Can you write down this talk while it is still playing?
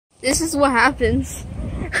This is what happens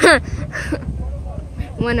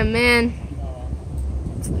when a man.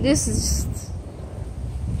 This is.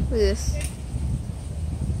 Look at this.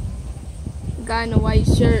 The guy in a white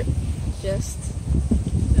shirt. Just.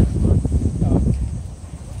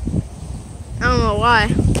 I don't know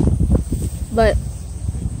why. But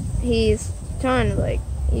he's trying to, like,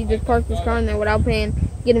 he just parked his car in there without paying,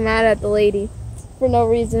 getting mad at the lady for no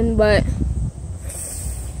reason, but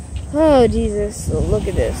oh Jesus, look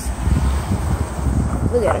at this.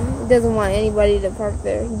 Look at him. He doesn't want anybody to park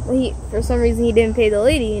there. He for some reason he didn't pay the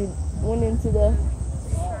lady and went to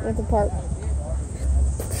park.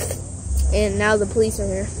 And now the police are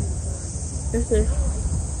here. I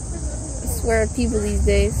swear people these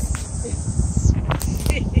days.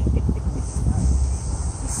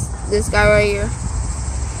 This guy right here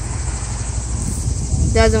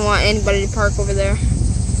doesn't want anybody to park over there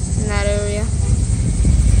in that area.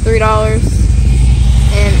 $3.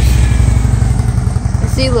 And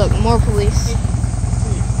see, look, more police.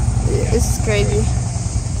 This is crazy.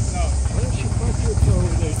 Why don't you park your car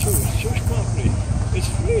over there too? It's church property. It's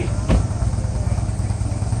free.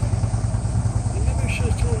 You never should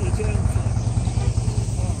have told the damn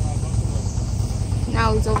thing.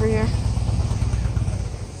 Now he's over here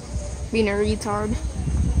being a retard.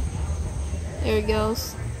 There he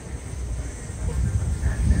goes.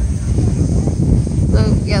 So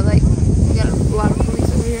yeah, like we got a lot of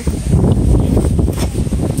police over here.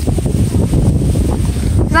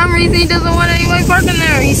 For some reason he doesn't want anybody parking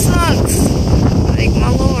there. He sucks. Like my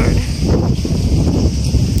lord.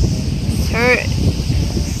 It's hurt.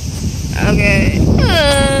 Okay.